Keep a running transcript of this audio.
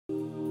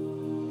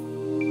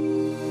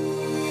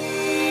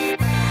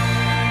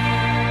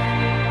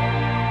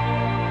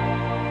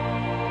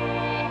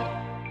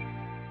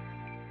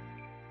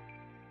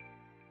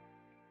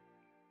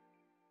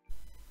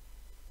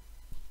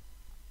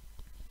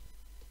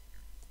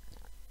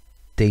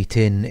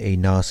dating a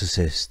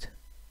narcissist.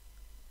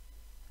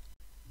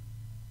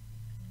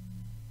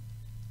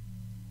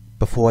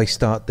 Before I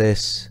start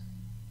this,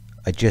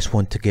 I just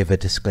want to give a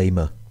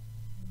disclaimer.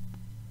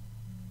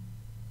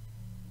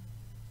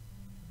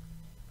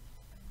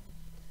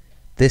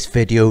 This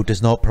video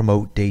does not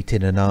promote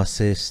dating a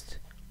narcissist.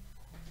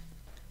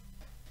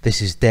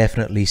 This is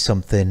definitely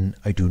something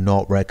I do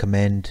not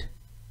recommend.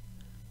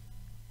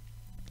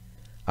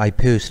 I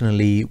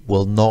personally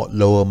will not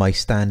lower my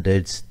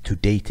standards to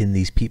dating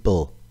these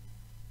people.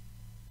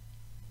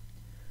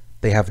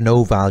 They have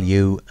no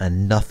value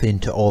and nothing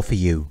to offer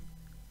you.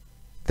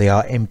 They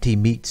are empty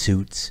meat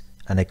suits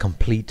and a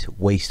complete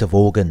waste of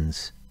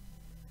organs.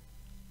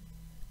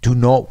 Do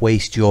not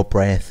waste your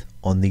breath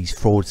on these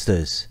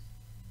fraudsters.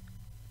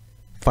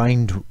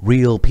 Find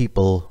real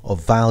people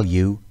of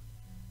value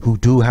who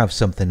do have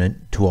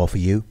something to offer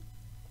you.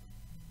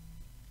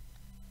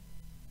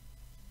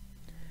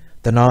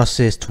 The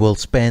narcissist will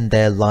spend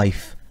their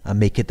life and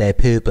make it their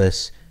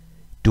purpose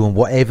doing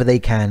whatever they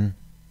can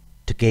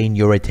to gain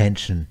your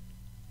attention.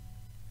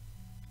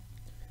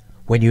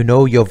 When you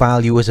know your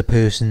value as a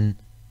person,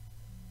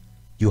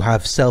 you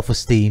have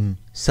self-esteem,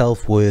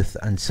 self-worth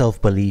and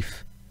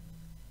self-belief,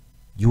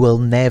 you will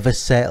never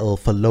settle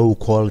for low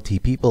quality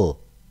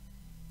people.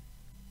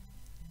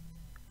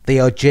 They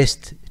are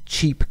just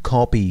cheap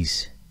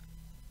copies,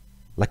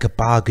 like a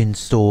bargain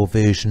store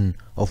version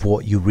of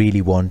what you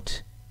really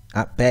want,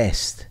 at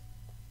best.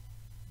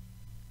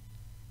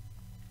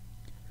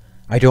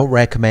 I don't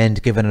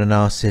recommend giving a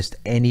narcissist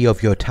any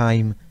of your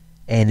time,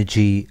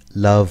 energy,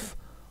 love,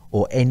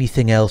 or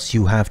anything else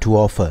you have to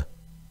offer.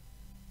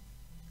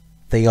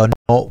 They are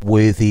not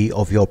worthy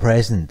of your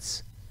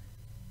presence.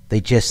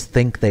 They just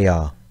think they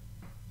are.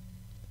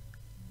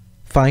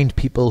 Find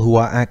people who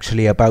are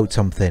actually about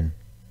something.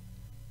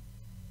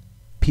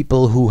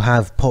 People who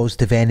have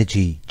positive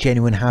energy,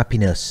 genuine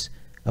happiness,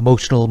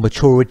 emotional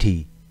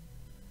maturity,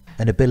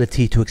 an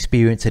ability to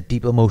experience a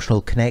deep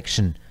emotional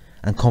connection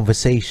and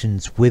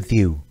conversations with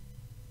you.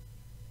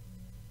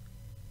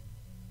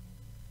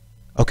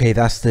 Okay,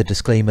 that's the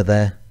disclaimer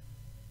there.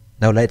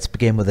 Now let's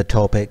begin with the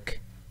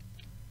topic.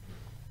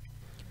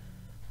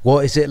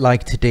 What is it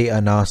like to date a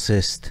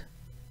narcissist?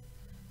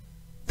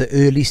 The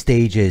early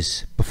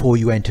stages before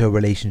you enter a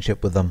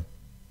relationship with them.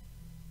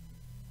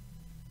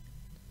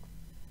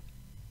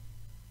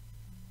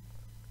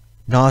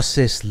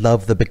 Narcissists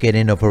love the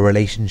beginning of a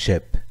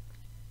relationship.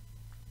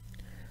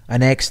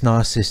 An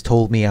ex-narcissist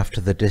told me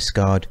after the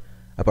discard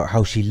about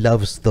how she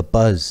loves the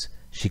buzz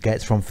she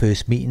gets from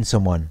first meeting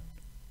someone.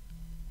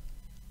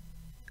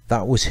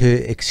 That was her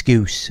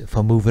excuse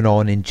for moving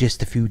on in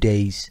just a few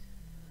days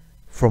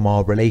from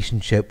our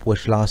relationship,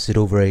 which lasted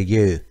over a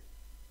year.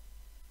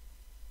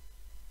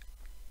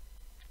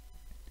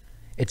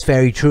 It's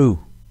very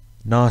true.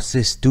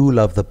 Narcissists do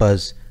love the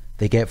buzz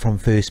they get from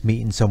first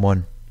meeting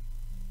someone.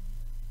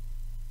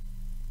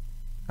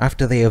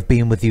 After they have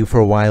been with you for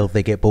a while,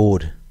 they get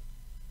bored,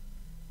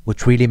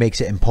 which really makes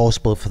it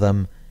impossible for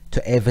them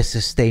to ever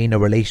sustain a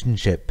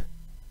relationship.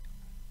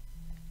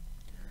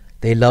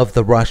 They love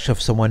the rush of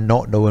someone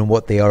not knowing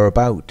what they are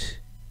about.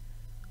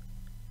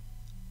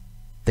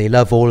 They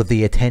love all of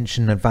the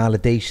attention and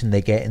validation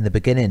they get in the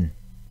beginning.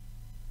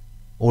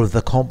 All of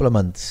the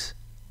compliments.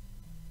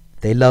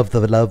 They love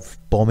the love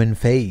bombing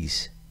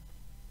phase.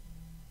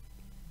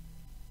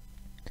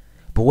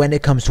 But when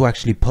it comes to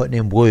actually putting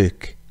in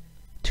work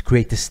to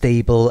create a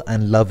stable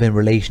and loving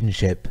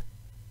relationship,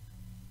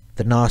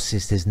 the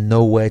narcissist is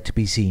nowhere to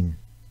be seen.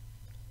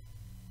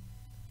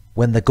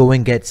 When the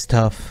going gets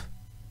tough,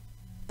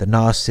 the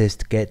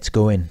narcissist gets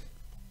going.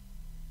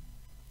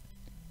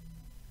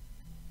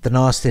 The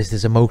narcissist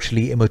is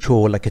emotionally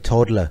immature like a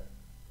toddler.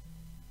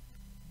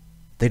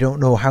 They don't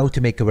know how to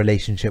make a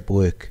relationship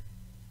work.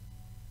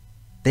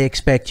 They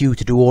expect you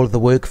to do all of the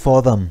work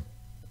for them.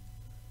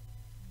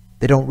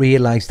 They don't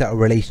realize that a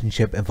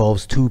relationship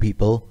involves two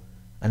people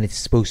and it's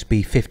supposed to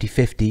be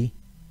 50-50.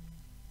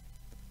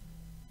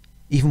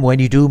 Even when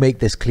you do make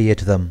this clear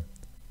to them,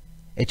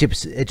 it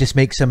just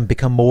makes them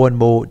become more and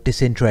more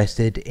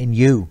disinterested in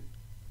you.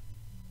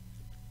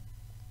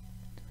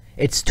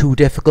 It's too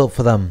difficult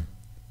for them.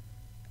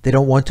 They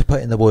don't want to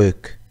put in the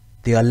work.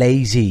 They are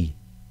lazy.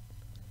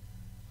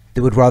 They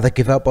would rather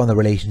give up on the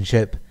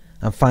relationship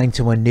and find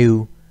someone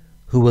new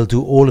who will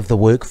do all of the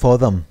work for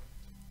them.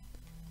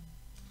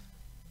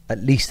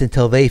 At least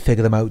until they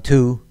figure them out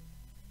too.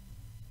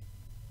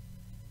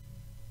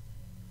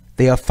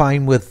 They are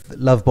fine with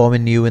love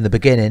bombing you in the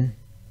beginning.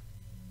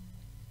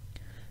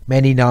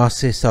 Many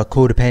narcissists are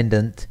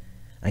codependent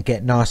and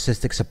get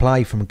narcissistic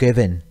supply from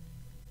giving.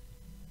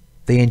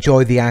 They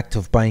enjoy the act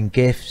of buying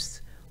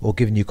gifts or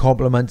giving you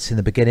compliments in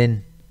the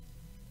beginning.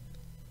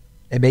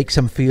 It makes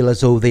them feel as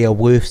though they are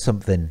worth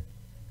something.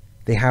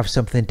 They have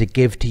something to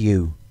give to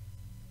you.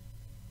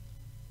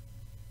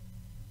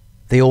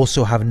 They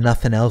also have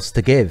nothing else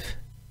to give.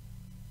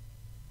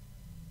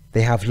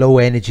 They have low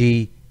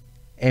energy,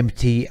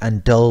 empty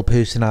and dull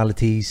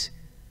personalities,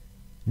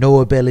 no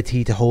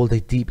ability to hold a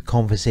deep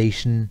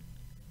conversation,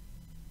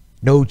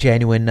 no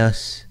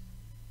genuineness.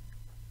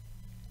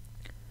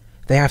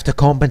 They have to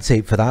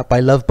compensate for that by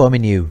love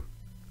bombing you.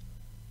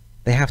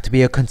 They have to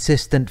be a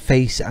consistent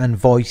face and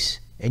voice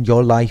in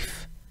your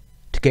life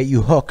to get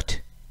you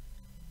hooked.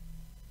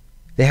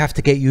 They have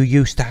to get you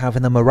used to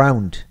having them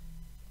around.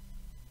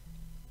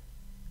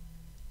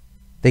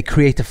 They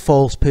create a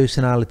false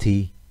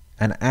personality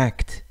and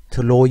act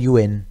to lure you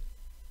in.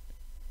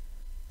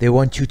 They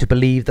want you to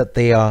believe that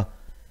they are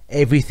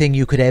everything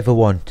you could ever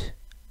want,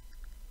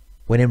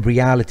 when in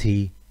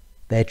reality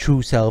their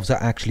true selves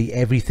are actually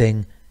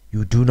everything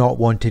you do not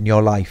want in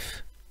your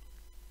life.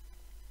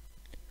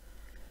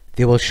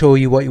 They will show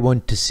you what you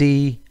want to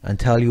see and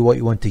tell you what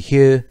you want to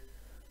hear.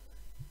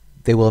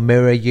 They will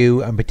mirror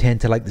you and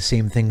pretend to like the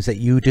same things that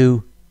you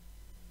do.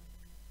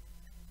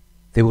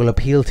 They will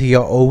appeal to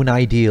your own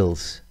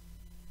ideals.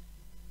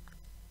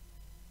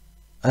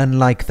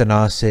 Unlike the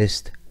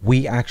narcissist,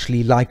 we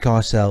actually like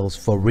ourselves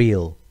for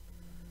real.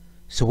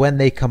 So when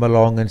they come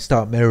along and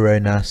start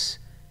mirroring us,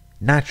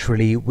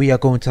 naturally we are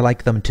going to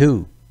like them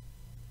too.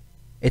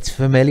 It's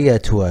familiar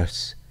to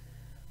us,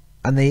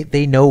 and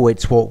they know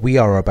it's what we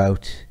are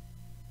about.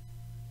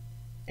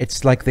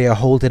 It's like they are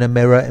holding a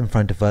mirror in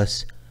front of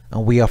us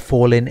and we are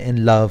falling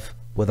in love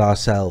with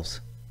ourselves.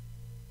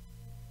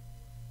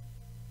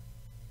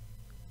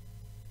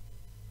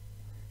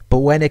 But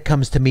when it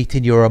comes to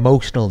meeting your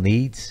emotional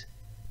needs,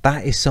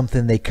 that is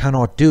something they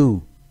cannot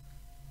do.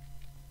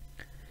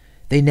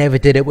 They never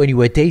did it when you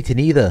were dating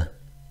either.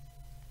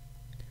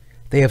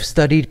 They have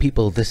studied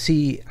people to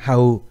see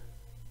how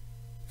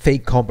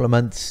fake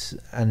compliments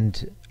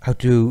and how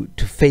to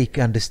fake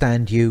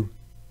understand you.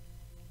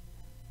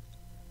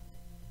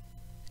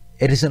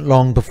 It isn't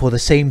long before the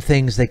same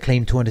things they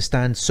claim to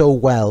understand so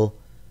well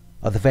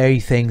are the very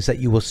things that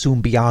you will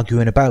soon be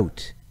arguing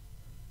about.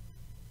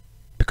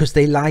 Because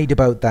they lied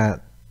about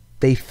that.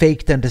 They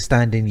faked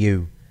understanding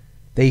you.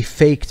 They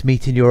faked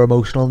meeting your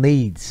emotional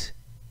needs.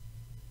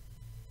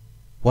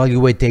 While you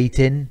were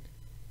dating,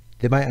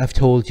 they might have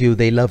told you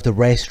they loved a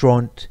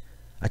restaurant,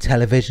 a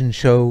television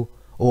show,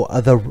 or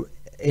other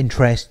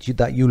interest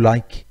that you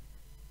like.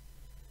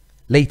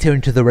 Later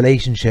into the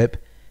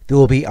relationship, they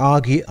will be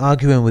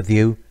arguing with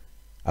you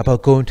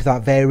about going to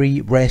that very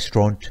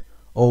restaurant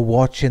or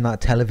watching that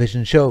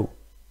television show.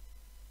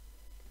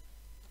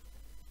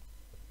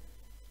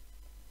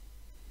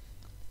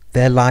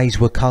 Their lies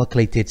were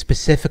calculated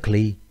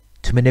specifically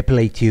to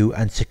manipulate you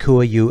and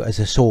secure you as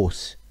a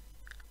source.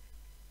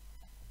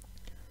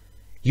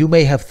 You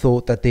may have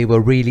thought that they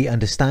were really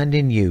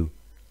understanding you.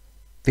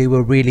 They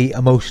were really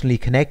emotionally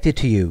connected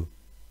to you.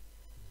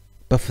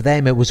 But for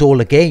them it was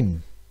all a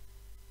game.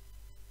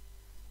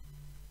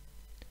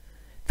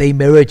 They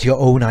mirrored your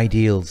own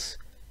ideals,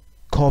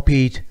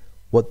 copied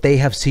what they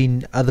have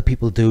seen other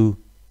people do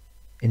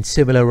in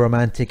similar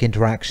romantic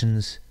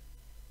interactions.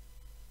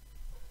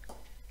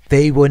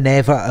 They were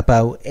never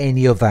about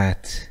any of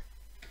that.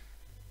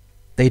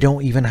 They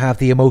don't even have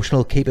the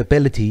emotional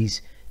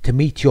capabilities to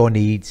meet your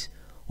needs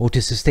or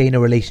to sustain a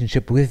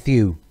relationship with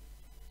you.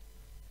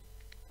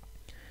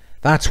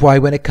 That's why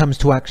when it comes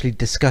to actually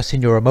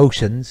discussing your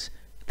emotions,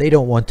 they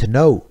don't want to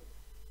know.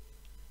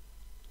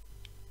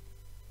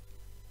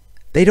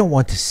 They don't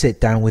want to sit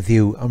down with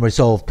you and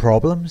resolve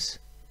problems.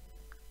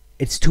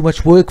 It's too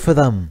much work for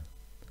them.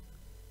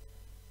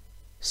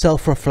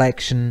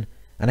 Self-reflection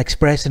and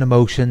expressing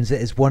emotions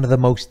is one of the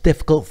most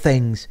difficult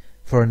things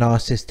for a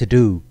narcissist to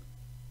do.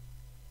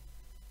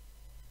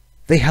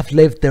 They have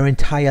lived their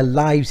entire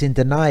lives in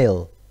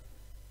denial,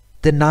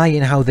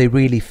 denying how they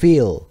really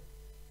feel.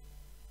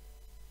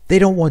 They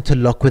don't want to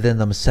look within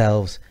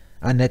themselves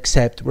and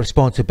accept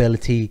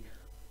responsibility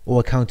or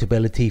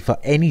accountability for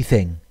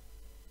anything.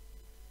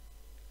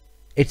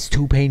 It's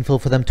too painful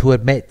for them to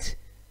admit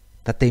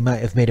that they might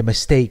have made a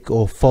mistake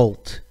or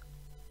fault.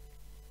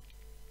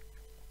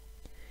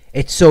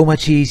 It's so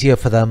much easier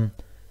for them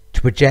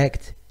to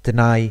project,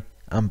 deny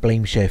and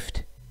blame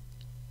shift.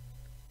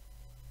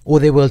 Or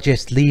they will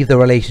just leave the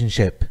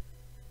relationship.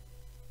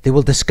 They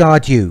will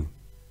discard you.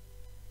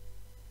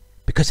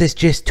 Because it's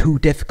just too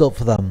difficult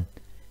for them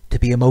to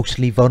be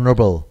emotionally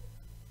vulnerable.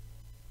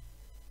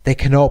 They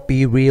cannot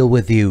be real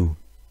with you.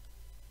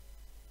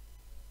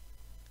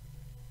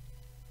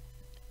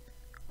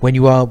 When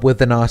you are with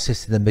the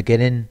narcissist in the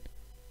beginning,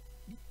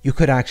 you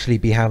could actually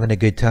be having a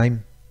good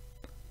time.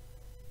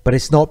 But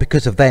it's not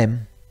because of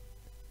them.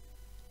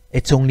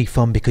 It's only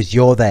fun because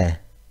you're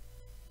there.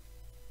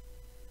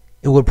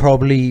 It would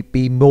probably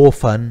be more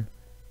fun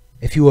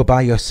if you were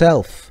by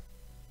yourself,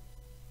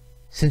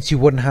 since you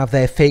wouldn't have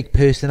their fake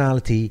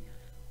personality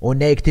or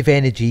negative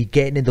energy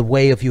getting in the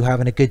way of you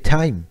having a good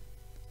time.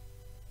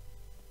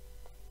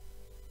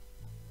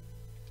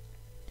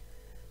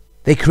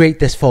 They create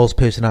this false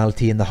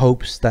personality in the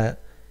hopes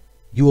that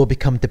you will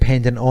become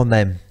dependent on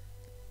them.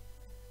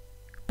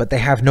 But they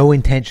have no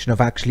intention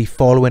of actually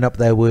following up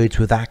their words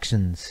with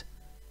actions.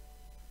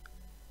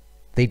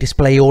 They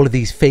display all of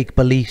these fake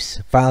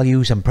beliefs,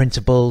 values and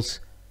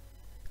principles.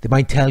 They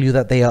might tell you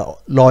that they are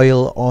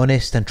loyal,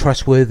 honest and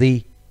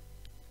trustworthy.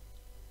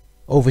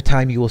 Over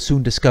time you will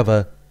soon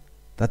discover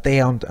that they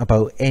aren't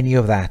about any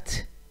of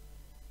that.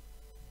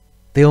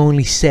 They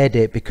only said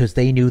it because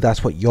they knew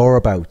that's what you're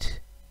about.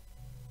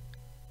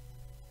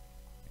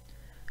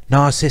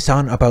 Narcissists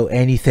aren't about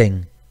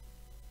anything.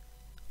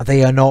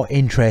 They are not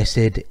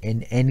interested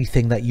in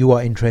anything that you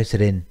are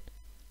interested in.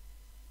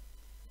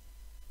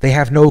 They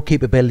have no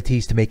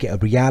capabilities to make it a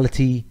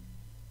reality,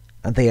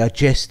 and they are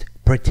just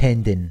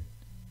pretending.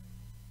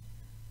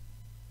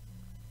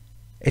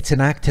 It's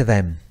an act to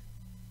them.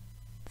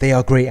 They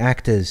are great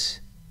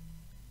actors,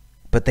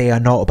 but they are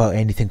not about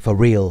anything for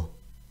real.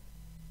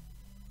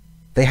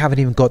 They haven't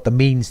even got the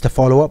means to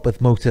follow up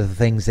with most of the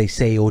things they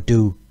say or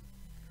do.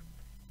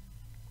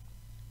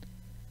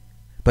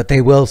 But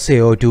they will say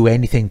or do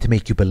anything to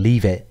make you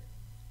believe it.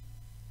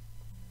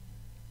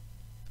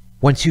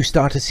 Once you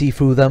start to see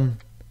through them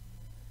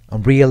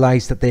and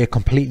realize that they are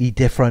completely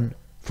different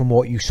from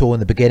what you saw in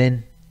the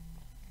beginning,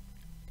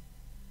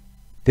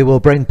 they will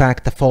bring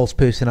back the false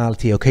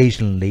personality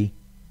occasionally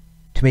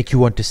to make you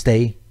want to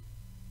stay.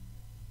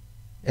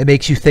 It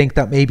makes you think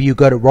that maybe you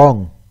got it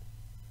wrong.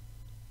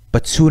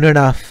 But soon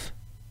enough,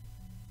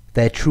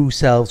 their true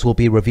selves will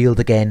be revealed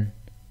again.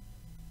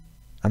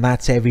 And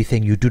that's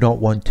everything you do not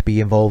want to be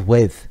involved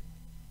with.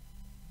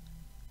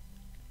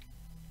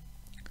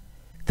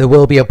 There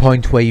will be a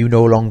point where you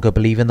no longer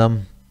believe in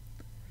them.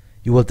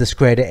 You will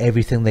discredit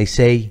everything they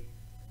say,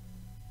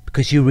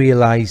 because you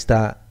realize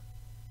that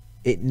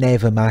it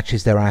never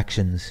matches their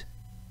actions.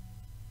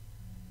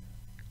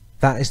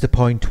 That is the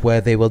point where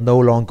they will no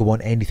longer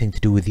want anything to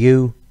do with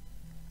you,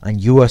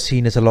 and you are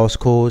seen as a lost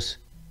cause.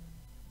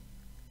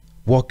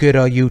 What good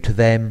are you to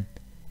them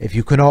if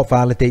you cannot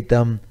validate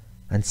them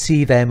and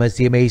see them as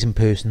the amazing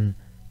person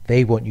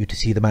they want you to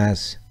see them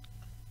as?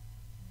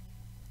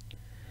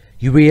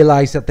 You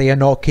realize that they are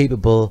not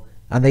capable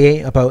and they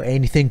ain't about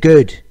anything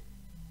good.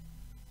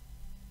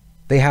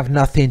 They have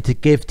nothing to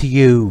give to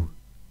you.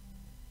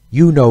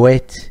 You know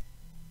it,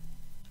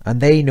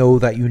 and they know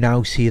that you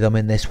now see them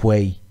in this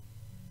way.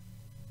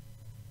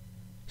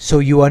 So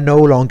you are no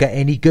longer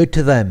any good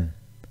to them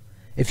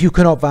if you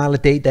cannot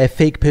validate their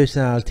fake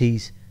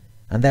personalities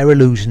and their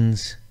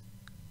illusions.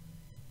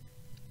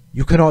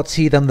 You cannot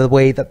see them the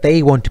way that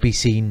they want to be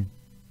seen.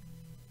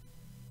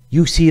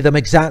 You see them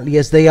exactly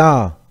as they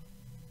are,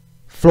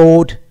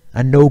 flawed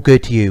and no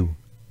good to you.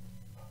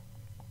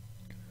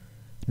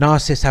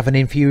 Narcissists have an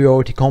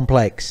inferiority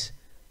complex.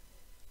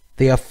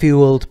 They are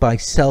fueled by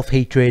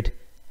self-hatred,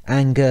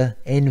 anger,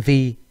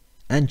 envy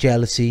and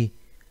jealousy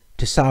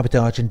to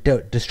sabotage and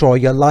destroy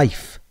your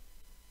life.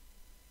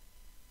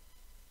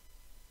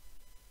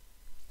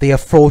 They are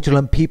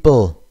fraudulent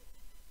people,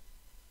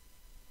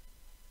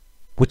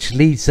 which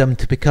leads them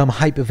to become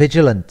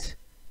hyper-vigilant,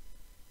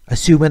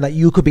 assuming that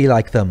you could be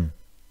like them.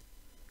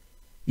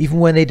 Even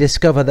when they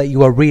discover that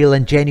you are real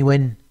and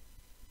genuine,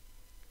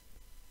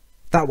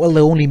 that will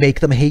only make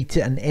them hate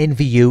and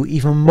envy you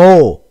even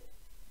more.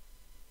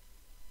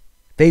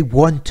 They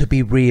want to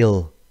be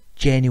real,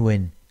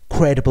 genuine,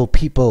 credible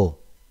people,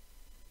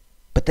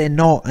 but they're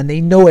not, and they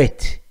know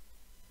it.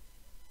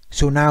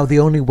 So now the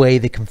only way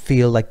they can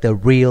feel like they're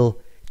real,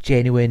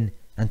 genuine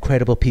and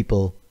credible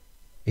people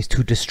is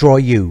to destroy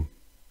you.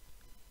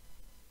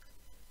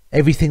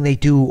 Everything they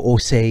do or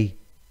say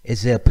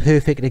is a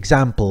perfect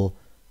example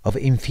of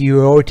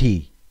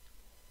inferiority.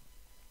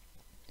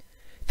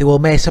 They will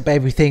mess up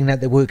everything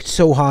that they worked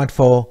so hard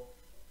for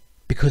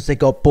because they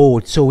got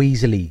bored so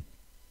easily.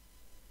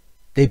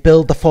 They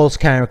build the false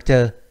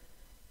character,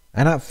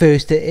 and at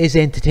first it is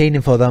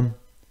entertaining for them.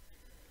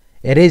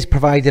 It is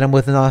providing them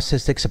with a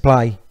narcissistic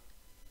supply.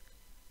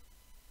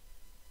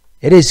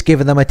 It is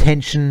giving them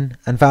attention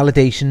and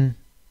validation.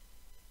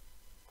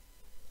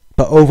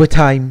 But over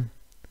time,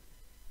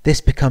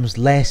 this becomes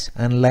less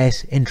and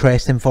less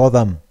interesting for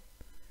them.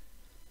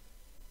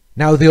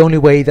 Now the only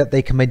way that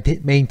they can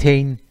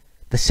maintain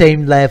the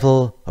same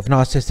level of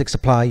narcissistic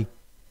supply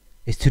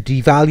is to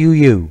devalue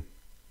you.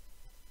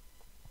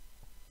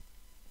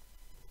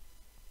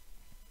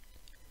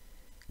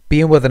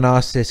 Being with a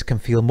narcissist can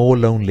feel more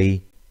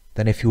lonely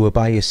than if you were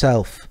by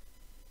yourself.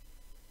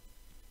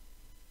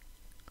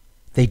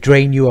 They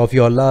drain you of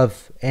your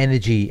love,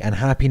 energy and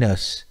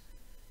happiness.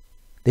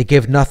 They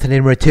give nothing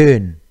in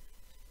return.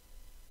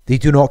 They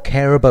do not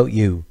care about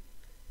you.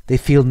 They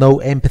feel no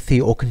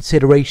empathy or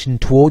consideration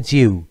towards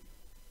you.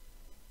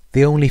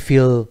 They only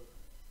feel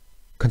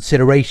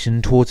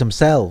consideration towards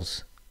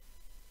themselves.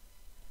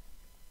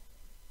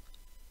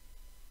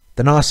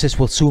 The narcissist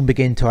will soon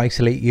begin to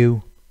isolate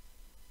you.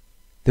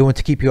 They want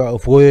to keep you out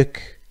of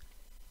work,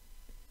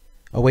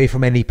 away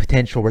from any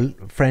potential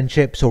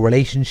friendships or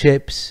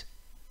relationships.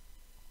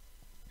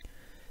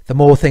 The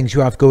more things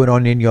you have going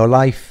on in your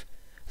life,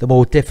 the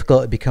more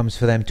difficult it becomes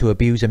for them to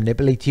abuse and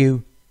manipulate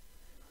you.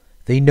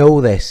 They know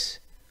this,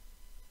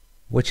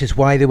 which is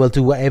why they will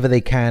do whatever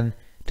they can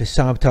to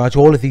sabotage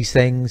all of these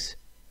things.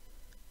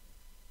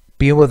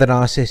 Being with a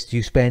narcissist,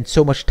 you spend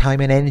so much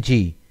time and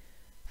energy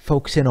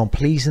focusing on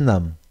pleasing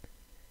them,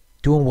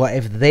 doing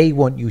whatever they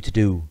want you to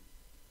do,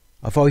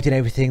 avoiding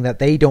everything that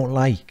they don't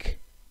like.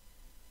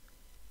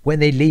 When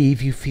they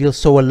leave, you feel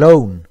so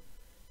alone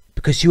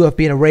because you have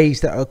been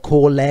erased at a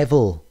core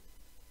level.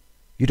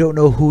 You don't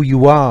know who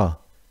you are.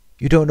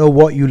 You don't know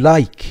what you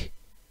like,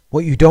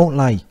 what you don't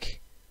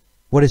like,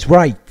 what is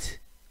right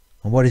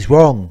and what is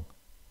wrong.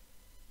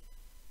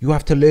 You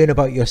have to learn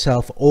about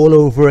yourself all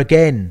over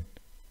again.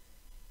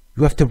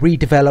 You have to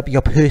redevelop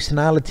your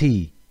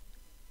personality.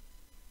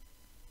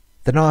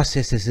 The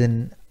narcissist is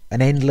in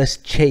an endless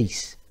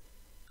chase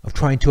of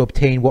trying to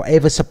obtain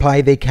whatever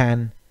supply they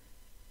can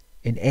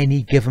in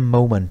any given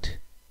moment.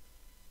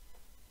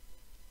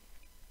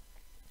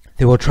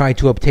 They will try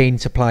to obtain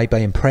supply by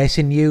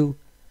impressing you,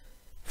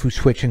 through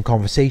switching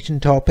conversation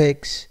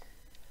topics,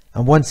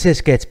 and once this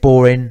gets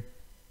boring,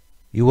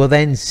 you will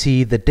then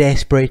see the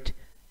desperate,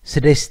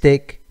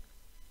 sadistic,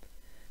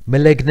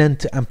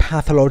 malignant and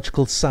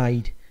pathological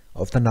side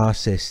of the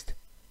narcissist.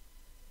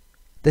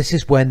 This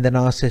is when the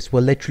narcissist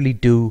will literally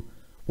do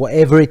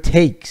whatever it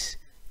takes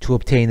to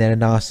obtain their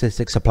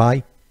narcissistic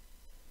supply.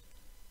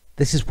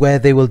 This is where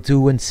they will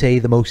do and say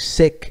the most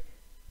sick,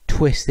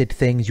 twisted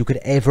things you could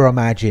ever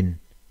imagine.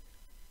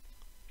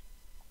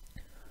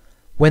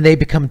 When they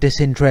become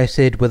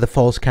disinterested with a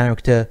false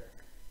character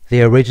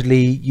they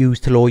originally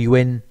used to lure you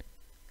in,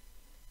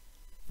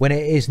 when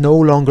it is no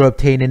longer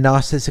obtaining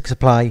narcissistic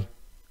supply,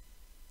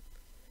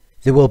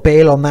 they will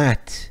bail on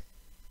that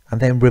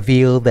and then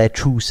reveal their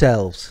true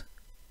selves.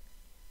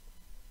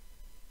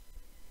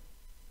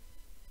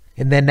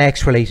 In their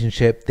next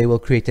relationship, they will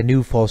create a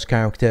new false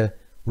character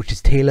which is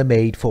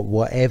tailor-made for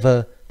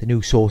whatever the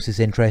new source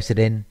is interested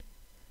in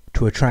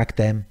to attract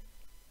them.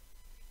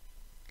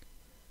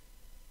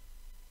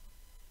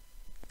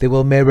 They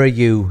will mirror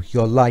you,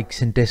 your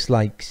likes and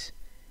dislikes,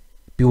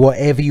 be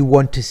whatever you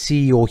want to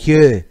see or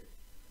hear,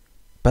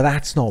 but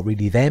that's not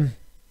really them.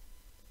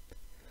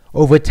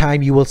 Over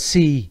time you will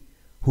see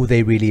who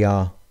they really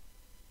are,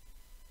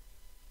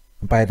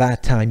 and by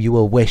that time you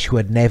will wish you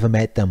had never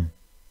met them.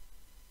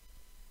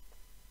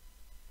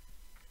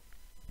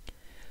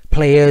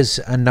 Players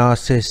and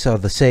narcissists are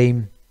the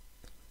same.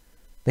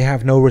 They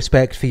have no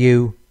respect for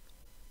you,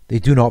 they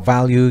do not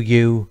value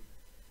you,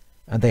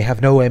 and they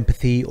have no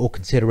empathy or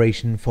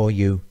consideration for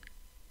you.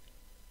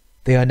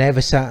 They are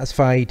never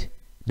satisfied,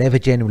 never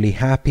genuinely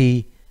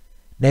happy,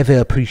 never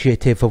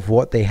appreciative of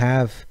what they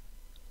have.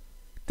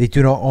 They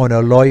do not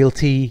honor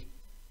loyalty,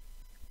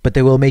 but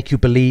they will make you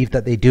believe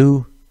that they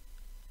do.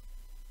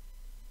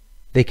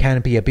 They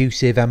can be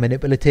abusive and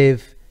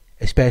manipulative,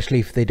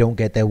 especially if they don't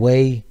get their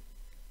way.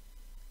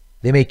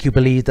 They make you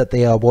believe that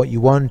they are what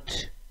you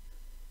want.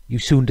 You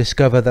soon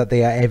discover that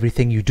they are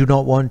everything you do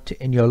not want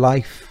in your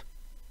life.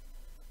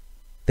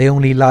 They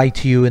only lied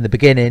to you in the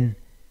beginning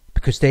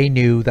because they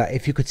knew that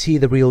if you could see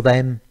the real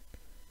them,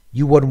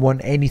 you wouldn't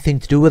want anything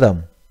to do with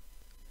them.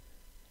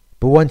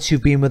 But once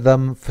you've been with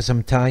them for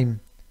some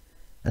time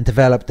and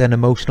developed an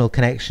emotional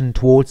connection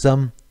towards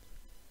them,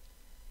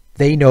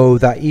 they know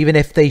that even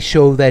if they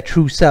show their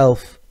true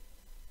self,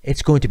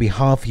 it's going to be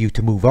hard for you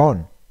to move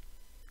on.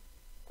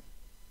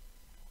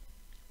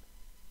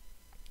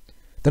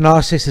 The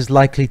narcissist is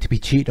likely to be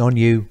cheating on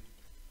you.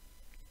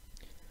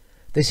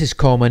 This is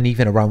common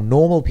even around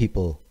normal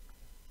people,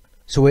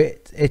 so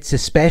it's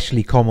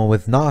especially common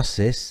with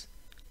narcissists.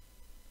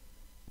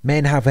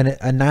 Men have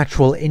a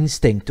natural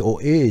instinct or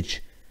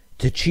urge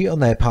to cheat on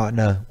their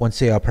partner once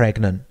they are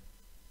pregnant.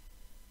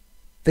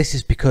 This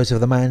is because of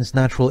the man's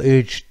natural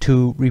urge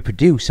to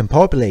reproduce and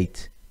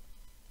populate.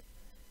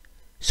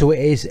 So it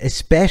is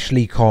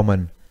especially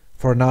common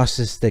for a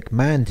narcissistic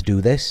man to do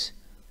this,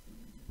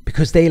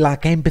 because they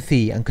lack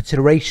empathy and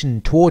consideration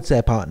towards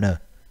their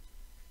partner.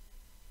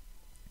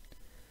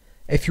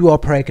 If you are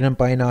pregnant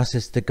by a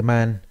narcissistic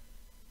man,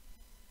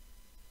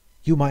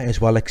 you might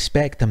as well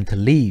expect them to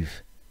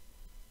leave.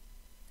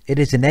 It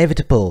is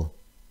inevitable.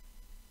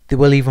 They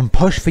will even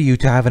push for you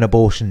to have an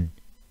abortion.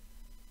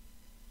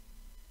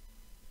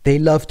 They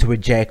love to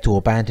reject or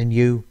abandon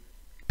you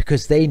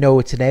because they know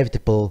it's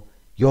inevitable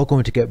you're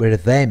going to get rid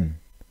of them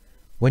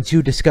once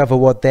you discover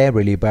what they're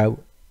really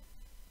about.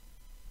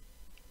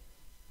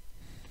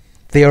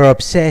 They are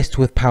obsessed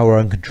with power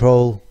and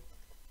control.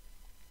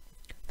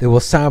 They will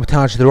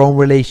sabotage their own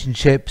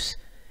relationships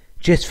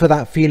just for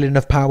that feeling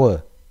of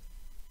power,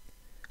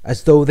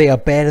 as though they are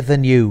better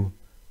than you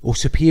or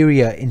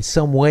superior in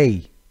some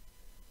way.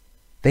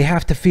 They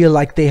have to feel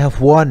like they have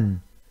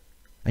won,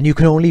 and you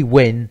can only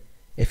win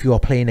if you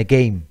are playing a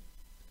game.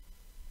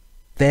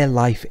 Their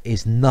life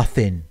is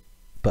nothing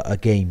but a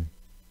game.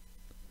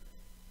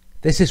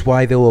 This is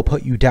why they will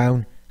put you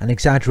down and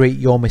exaggerate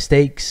your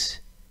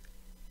mistakes.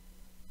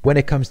 When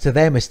it comes to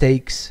their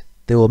mistakes,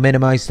 they will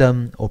minimize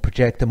them or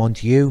project them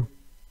onto you.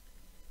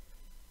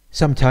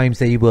 Sometimes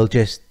they will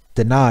just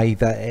deny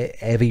that it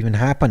ever even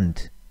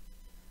happened.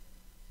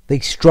 They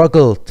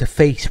struggle to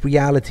face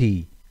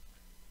reality.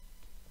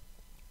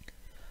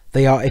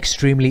 They are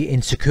extremely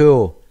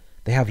insecure.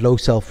 They have low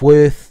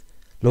self-worth,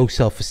 low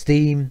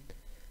self-esteem,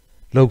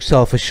 low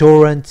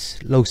self-assurance,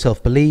 low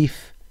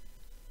self-belief.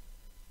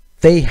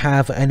 They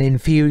have an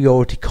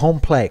inferiority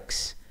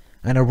complex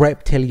and a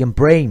reptilian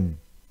brain.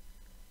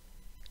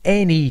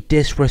 Any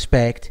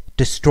disrespect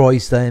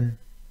destroys them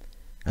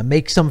and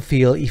makes them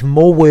feel even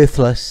more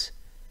worthless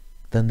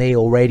than they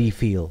already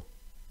feel.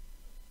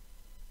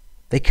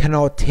 They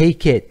cannot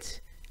take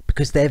it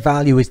because their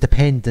value is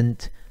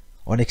dependent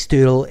on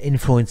external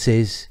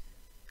influences.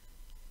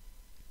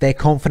 Their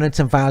confidence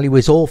and value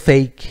is all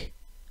fake.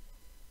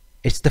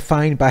 It's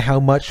defined by how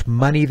much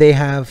money they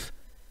have,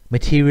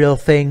 material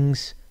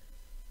things,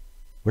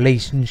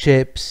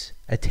 relationships,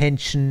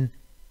 attention,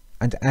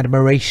 and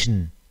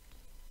admiration.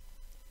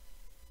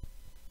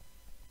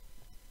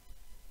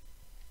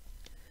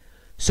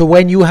 So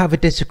when you have a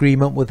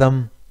disagreement with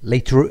them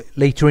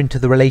later into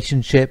the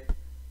relationship,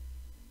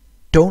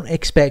 don't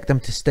expect them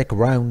to stick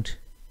around.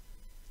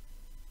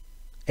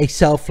 A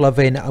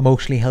self-loving,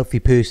 emotionally healthy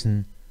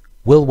person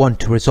will want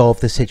to resolve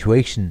the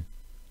situation.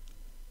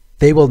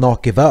 They will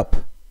not give up.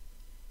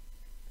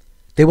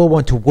 They will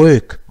want to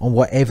work on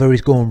whatever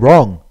is going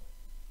wrong.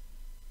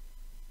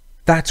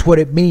 That's what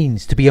it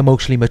means to be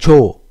emotionally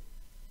mature.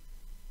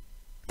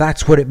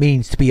 That's what it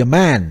means to be a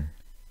man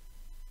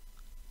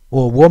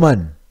or a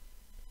woman.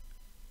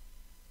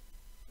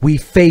 We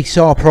face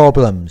our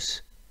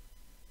problems.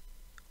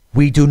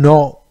 We do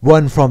not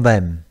run from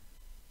them.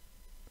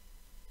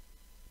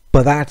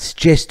 But that's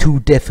just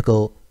too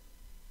difficult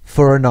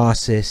for a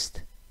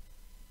narcissist.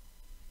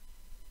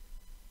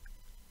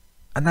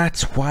 And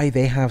that's why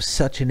they have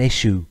such an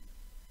issue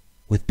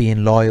with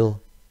being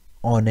loyal,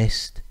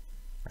 honest,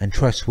 and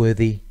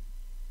trustworthy.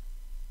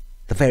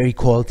 The very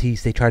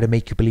qualities they try to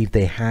make you believe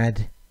they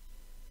had.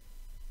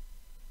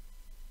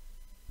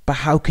 But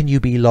how can you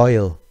be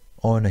loyal,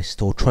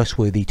 honest, or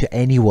trustworthy to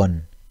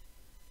anyone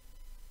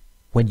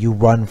when you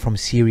run from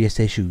serious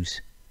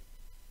issues?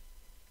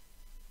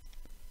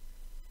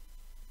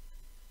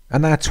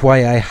 And that's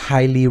why I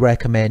highly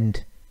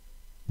recommend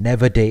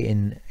never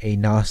dating a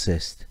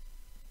narcissist.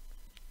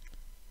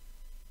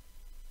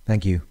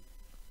 Thank you.